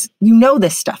slides because you know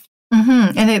this stuff.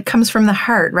 And it comes from the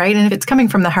heart, right? And if it's coming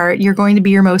from the heart, you're going to be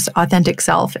your most authentic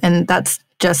self. And that's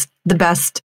just the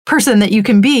best person that you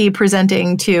can be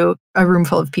presenting to a room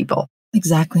full of people.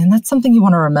 Exactly. And that's something you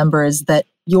want to remember is that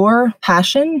your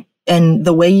passion and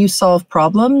the way you solve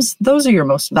problems, those are your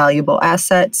most valuable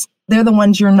assets. They're the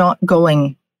ones you're not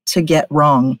going to get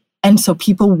wrong. And so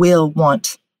people will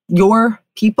want your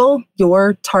people,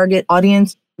 your target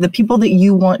audience, the people that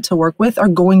you want to work with are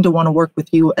going to want to work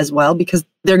with you as well because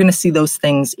they're going to see those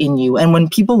things in you. And when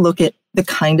people look at the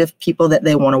kind of people that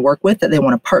they want to work with, that they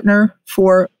want to partner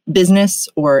for business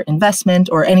or investment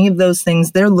or any of those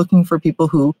things, they're looking for people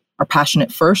who are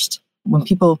passionate first. When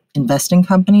people invest in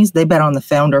companies, they bet on the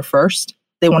founder first.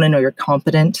 They want to know you're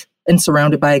competent and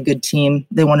surrounded by a good team.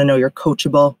 They want to know you're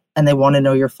coachable and they want to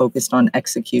know you're focused on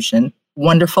execution.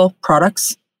 Wonderful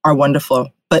products are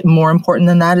wonderful, but more important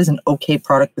than that is an okay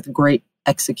product with great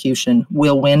execution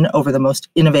will win over the most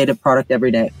innovative product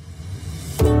every day.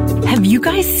 Have you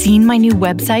guys seen my new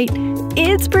website?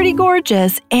 It's pretty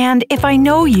gorgeous, and if I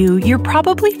know you, you're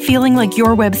probably feeling like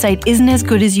your website isn't as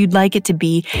good as you'd like it to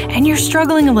be, and you're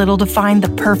struggling a little to find the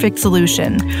perfect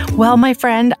solution. Well, my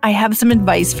friend, I have some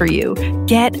advice for you.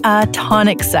 Get a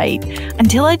Tonic site.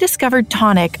 Until I discovered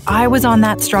Tonic, I was on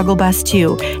that struggle bus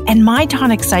too, and my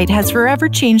Tonic site has forever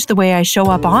changed the way I show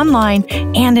up online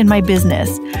and in my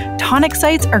business. Tonic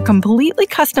sites are completely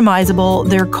customizable,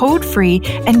 they're code-free,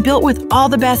 and built with all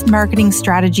the best marketing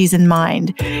strategies in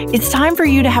mind. It's time for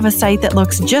you to have a site that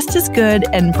looks just as good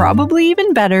and probably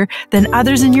even better than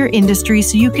others in your industry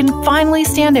so you can finally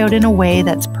stand out in a way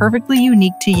that's perfectly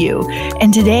unique to you.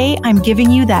 And today, I'm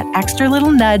giving you that extra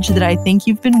little nudge that I think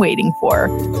you've been waiting for.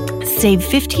 Save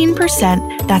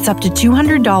 15%, that's up to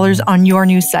 $200 on your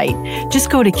new site.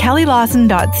 Just go to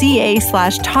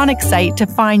kellylawson.ca/tonic site to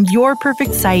find your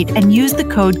perfect site and use the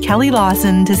code Kelly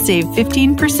Lawson to save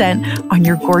 15% on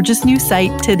your gorgeous new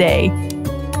site today.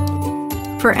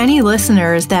 For any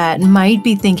listeners that might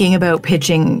be thinking about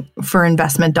pitching for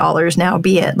investment dollars now,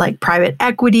 be it like private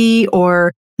equity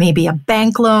or maybe a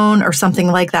bank loan or something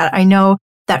like that, I know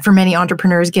that for many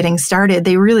entrepreneurs getting started,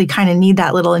 they really kind of need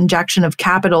that little injection of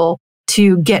capital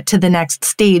to get to the next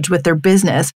stage with their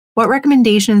business. What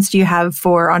recommendations do you have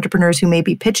for entrepreneurs who may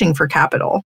be pitching for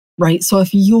capital? Right. So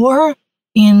if you're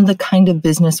in the kind of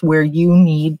business where you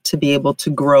need to be able to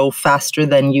grow faster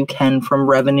than you can from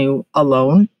revenue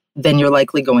alone, then you're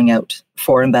likely going out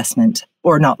for investment,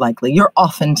 or not likely. You're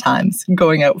oftentimes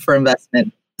going out for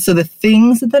investment. So the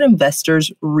things that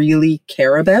investors really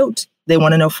care about, they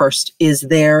want to know first, is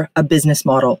there a business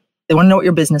model? They want to know what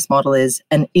your business model is,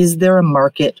 and is there a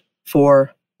market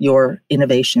for your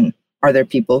innovation? Are there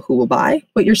people who will buy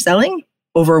what you're selling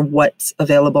over what's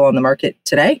available on the market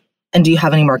today? And do you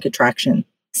have any market traction?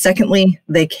 Secondly,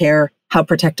 they care, how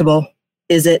protectable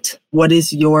is it? What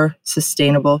is your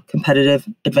sustainable competitive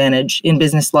advantage? In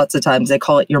business, lots of times they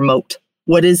call it your moat.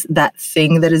 What is that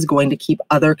thing that is going to keep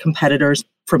other competitors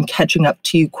from catching up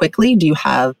to you quickly? Do you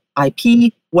have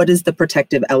IP? What is the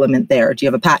protective element there? Do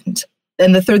you have a patent?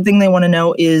 And the third thing they want to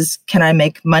know is, can I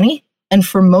make money? And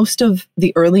for most of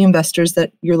the early investors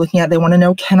that you're looking at, they want to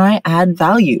know, can I add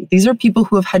value? These are people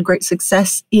who have had great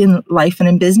success in life and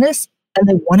in business, and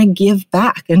they want to give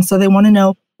back. And so they want to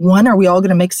know, one, are we all going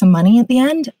to make some money at the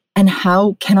end? And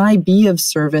how can I be of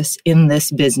service in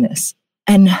this business?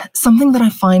 And something that I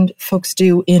find folks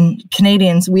do in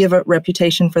Canadians, we have a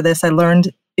reputation for this. I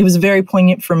learned it was very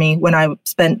poignant for me when I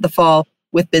spent the fall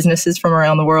with businesses from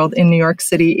around the world in New York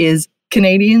City, is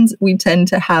Canadians, we tend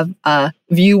to have a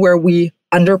view where we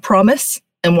underpromise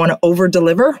and want to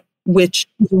overdeliver, which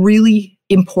is really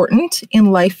important in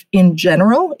life in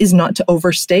general, is not to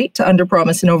overstate, to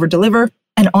underpromise and overdeliver.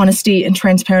 And honesty and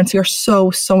transparency are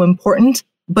so, so important.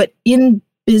 But in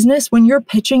business, when you're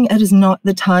pitching, it is not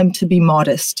the time to be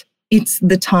modest. It's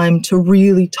the time to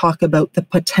really talk about the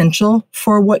potential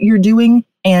for what you're doing.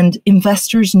 And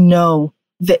investors know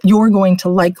that you're going to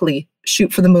likely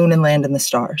shoot for the moon and land in the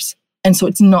stars. And so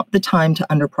it's not the time to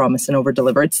underpromise and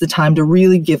overdeliver. It's the time to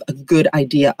really give a good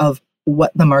idea of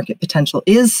what the market potential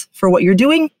is for what you're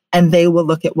doing. And they will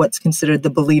look at what's considered the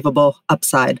believable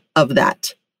upside of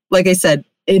that. Like I said,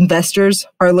 investors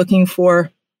are looking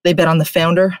for, they bet on the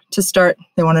founder to start.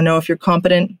 They want to know if you're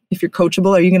competent, if you're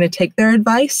coachable, are you going to take their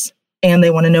advice? And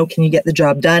they want to know, can you get the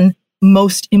job done?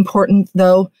 Most important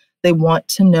though, they want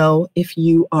to know if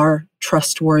you are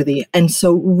trustworthy. And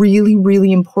so really,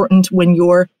 really important when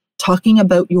you're talking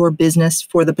about your business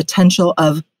for the potential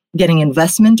of getting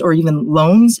investment or even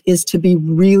loans is to be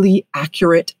really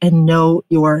accurate and know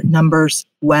your numbers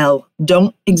well.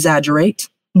 Don't exaggerate,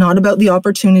 not about the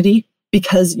opportunity,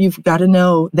 because you've got to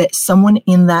know that someone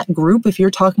in that group, if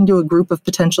you're talking to a group of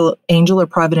potential angel or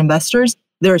private investors,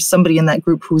 there is somebody in that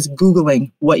group who's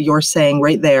Googling what you're saying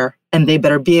right there, and they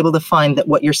better be able to find that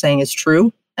what you're saying is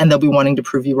true, and they'll be wanting to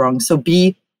prove you wrong. So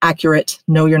be accurate,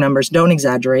 know your numbers, don't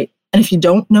exaggerate. And if you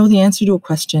don't know the answer to a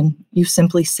question, you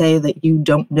simply say that you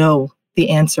don't know the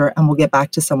answer, and we'll get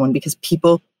back to someone, because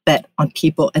people bet on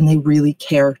people and they really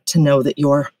care to know that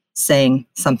you're saying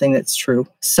something that's true.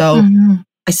 So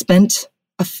I spent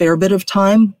a fair bit of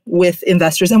time with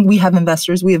investors, and we have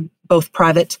investors. We have both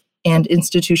private and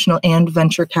institutional and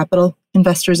venture capital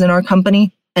investors in our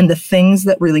company. And the things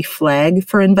that really flag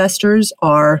for investors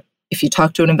are, if you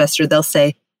talk to an investor, they'll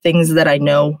say things that I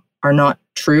know are not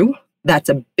true. That's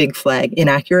a big flag.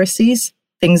 Inaccuracies,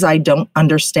 things I don't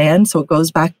understand. So it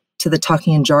goes back to the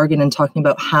talking in jargon and talking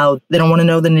about how they don't want to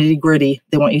know the nitty gritty.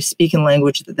 They want you to speak in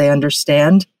language that they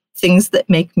understand. Things that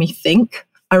make me think.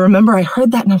 I remember I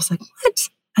heard that and I was like, what?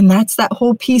 And that's that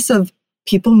whole piece of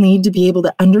people need to be able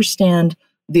to understand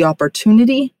the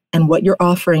opportunity and what your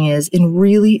offering is in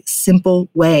really simple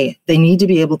way. They need to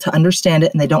be able to understand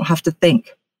it and they don't have to think.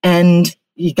 And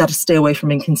you got to stay away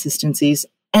from inconsistencies.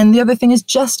 And the other thing is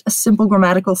just a simple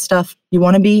grammatical stuff. You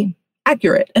want to be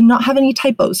accurate and not have any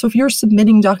typos. So if you're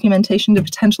submitting documentation to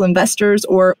potential investors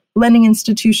or lending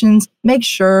institutions, make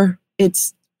sure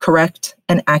it's correct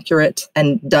and accurate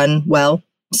and done well.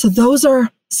 So those are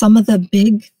some of the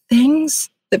big things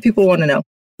that people want to know.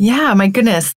 Yeah, my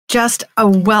goodness, just a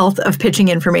wealth of pitching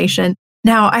information.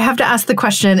 Now, I have to ask the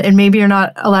question, and maybe you're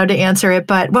not allowed to answer it,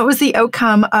 but what was the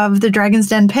outcome of the Dragon's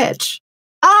Den pitch?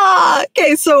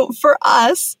 Okay. So for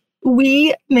us,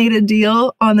 we made a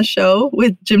deal on the show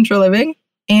with Jim Treliving,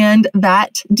 and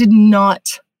that did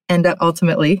not end up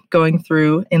ultimately going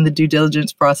through in the due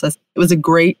diligence process. It was a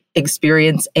great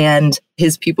experience, and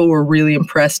his people were really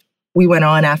impressed. We went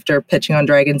on after pitching on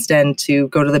Dragon's Den to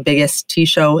go to the biggest tea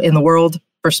show in the world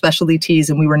for specialty teas.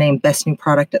 And we were named best new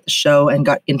product at the show and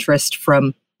got interest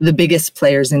from the biggest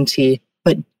players in tea.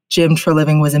 But Jim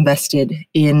Treliving was invested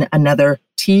in another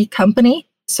tea company.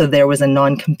 So there was a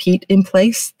non-compete in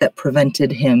place that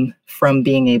prevented him from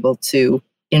being able to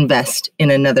invest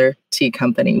in another tea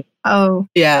company. Oh,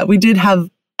 Yeah, we did have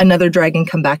another dragon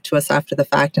come back to us after the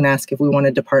fact and ask if we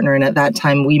wanted to partner. And at that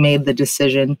time, we made the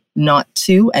decision not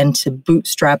to and to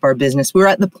bootstrap our business. We were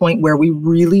at the point where we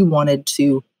really wanted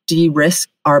to de-risk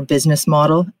our business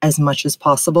model as much as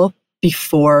possible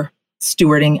before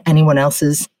stewarding anyone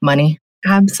else's money.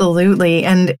 absolutely.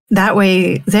 And that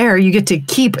way there, you get to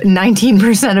keep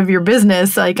 19% of your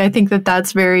business. Like, I think that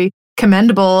that's very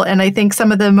commendable. And I think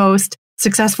some of the most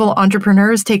successful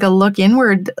entrepreneurs take a look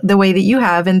inward the way that you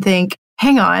have and think,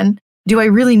 hang on, do I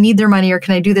really need their money or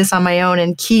can I do this on my own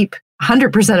and keep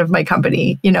 100% of my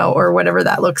company, or whatever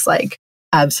that looks like?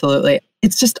 Absolutely.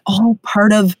 It's just all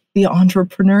part of the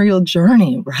entrepreneurial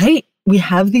journey, right? We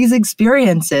have these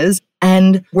experiences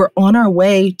and we're on our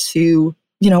way to,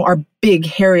 our big,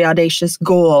 hairy, audacious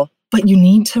goal. But you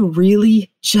need to really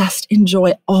just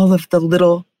enjoy all of the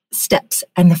little steps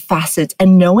and the facets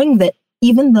and knowing that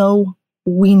even though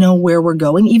we know where we're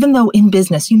going, even though in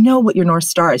business, you know what your North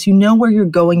Star is, you know where you're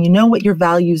going, you know what your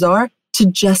values are, to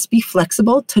just be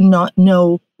flexible, to not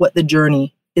know what the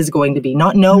journey is going to be,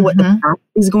 not know what the path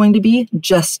is going to be,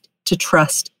 just to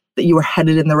trust that you are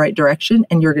headed in the right direction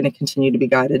and you're going to continue to be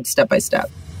guided step by step.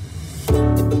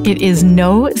 It is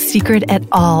no secret at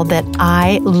all that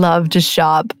I love to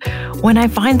shop. When I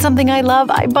find something I love,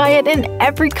 I buy it in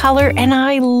every color and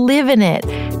I live in it.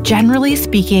 Generally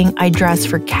speaking, I dress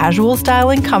for casual style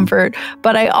and comfort,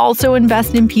 but I also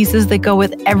invest in pieces that go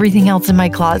with everything else in my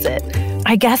closet.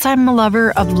 I guess I'm a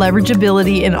lover of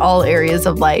leverageability in all areas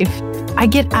of life. I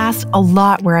get asked a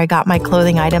lot where I got my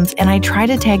clothing items, and I try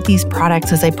to tag these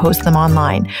products as I post them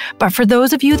online. But for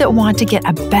those of you that want to get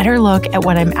a better look at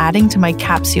what I'm adding to my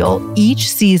capsule each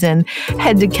season,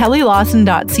 head to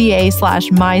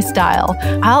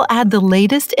kellylawson.ca/mystyle. I'll add the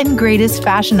latest and greatest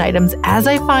fashion items as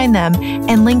I find them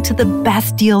and link to the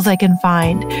best deals I can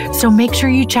find. So make sure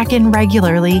you check in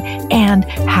regularly, and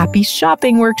happy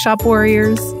shopping, Workshop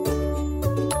Warriors.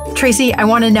 Tracy, I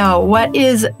want to know, what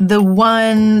is the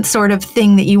one sort of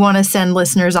thing that you want to send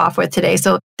listeners off with today?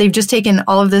 So they've just taken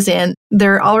all of this in.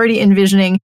 They're already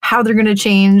envisioning how they're going to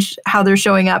change, how they're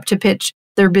showing up to pitch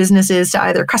their businesses to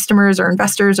either customers or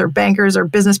investors or bankers or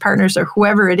business partners or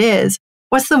whoever it is.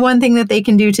 What's the one thing that they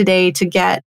can do today to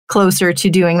get closer to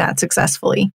doing that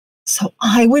successfully? So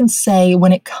I would say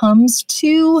when it comes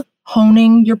to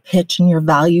honing your pitch and your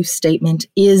value statement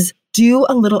is do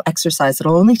a little exercise.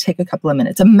 It'll only take a couple of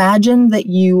minutes. Imagine that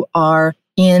you are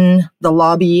in the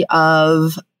lobby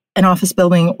of an office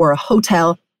building or a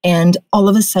hotel, and all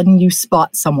of a sudden you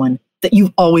spot someone that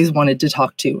you've always wanted to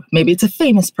talk to. Maybe it's a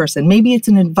famous person. Maybe it's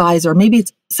an advisor. Maybe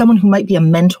it's someone who might be a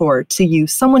mentor to you,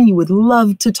 someone you would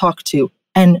love to talk to.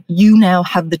 And you now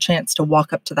have the chance to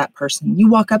walk up to that person. You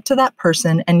walk up to that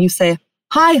person and you say,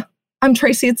 "Hi, I'm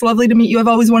Tracy. It's lovely to meet you. I've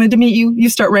always wanted to meet you." You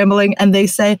start rambling and they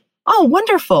say, "Oh,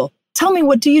 wonderful. Tell me,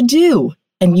 what do you do?"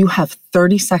 And you have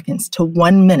 30 seconds to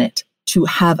 1 minute to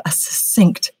have a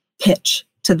succinct pitch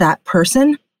to that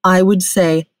person. I would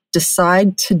say,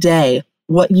 decide today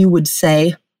what you would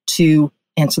say to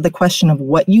answer the question of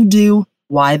what you do,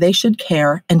 why they should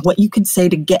care, and what you could say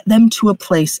to get them to a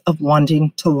place of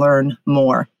wanting to learn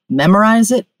more.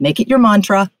 Memorize it, make it your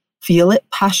mantra, feel it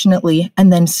passionately, and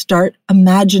then start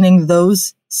imagining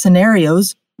those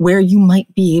scenarios where you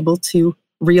might be able to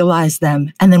realize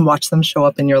them and then watch them show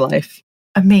up in your life.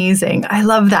 Amazing. I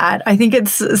love that. I think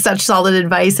it's such solid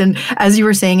advice. And as you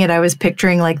were saying it, I was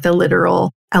picturing like the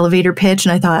literal elevator pitch.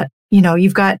 And I thought,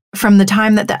 you've got from the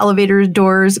time that the elevator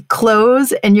doors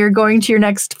close and you're going to your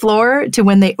next floor to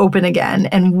when they open again.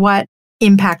 And what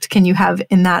impact can you have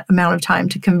in that amount of time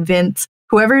to convince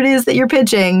whoever it is that you're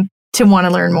pitching to want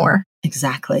to learn more?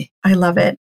 Exactly. I love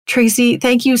it. Tracy,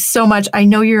 thank you so much. I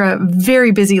know you're a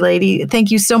very busy lady.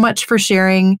 Thank you so much for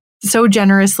sharing so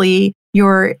generously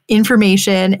your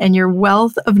information and your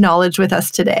wealth of knowledge with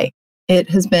us today. It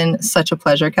has been such a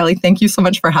pleasure, Kelly. Thank you so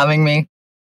much for having me.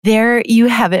 There you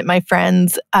have it, my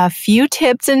friends. A few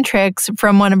tips and tricks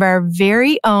from one of our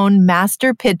very own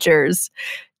master pitchers.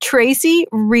 Tracy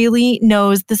really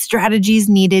knows the strategies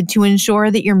needed to ensure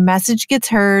that your message gets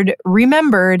heard,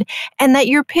 remembered, and that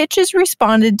your pitch is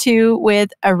responded to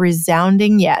with a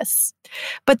resounding yes.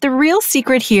 But the real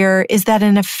secret here is that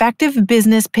an effective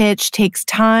business pitch takes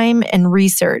time and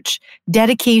research,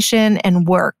 dedication and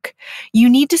work. You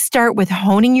need to start with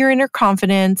honing your inner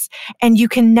confidence, and you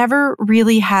can never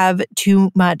really have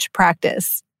too much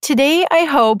practice. Today, I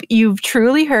hope you've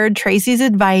truly heard Tracy's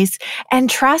advice and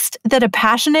trust that a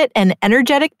passionate and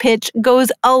energetic pitch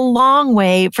goes a long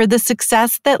way for the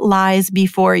success that lies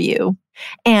before you.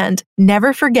 And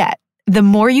never forget, the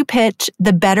more you pitch,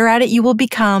 the better at it you will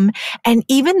become. And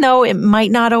even though it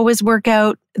might not always work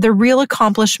out, the real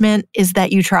accomplishment is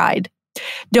that you tried.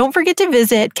 Don't forget to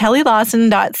visit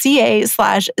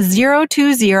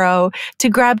kellylawson.ca/020 to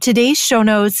grab today's show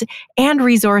notes and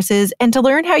resources and to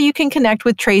learn how you can connect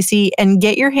with Tracy and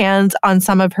get your hands on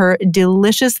some of her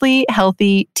deliciously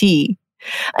healthy tea.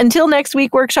 Until next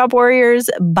week, Workshop Warriors,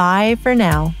 bye for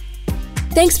now.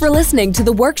 Thanks for listening to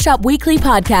the Workshop Weekly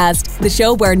podcast, the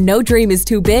show where no dream is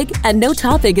too big and no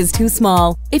topic is too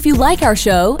small. If you like our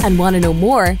show and want to know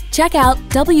more, check out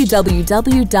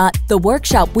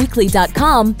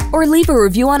www.theworkshopweekly.com or leave a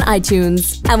review on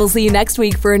iTunes. And we'll see you next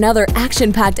week for another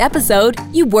action-packed episode.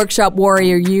 You Workshop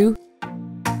Warrior, you.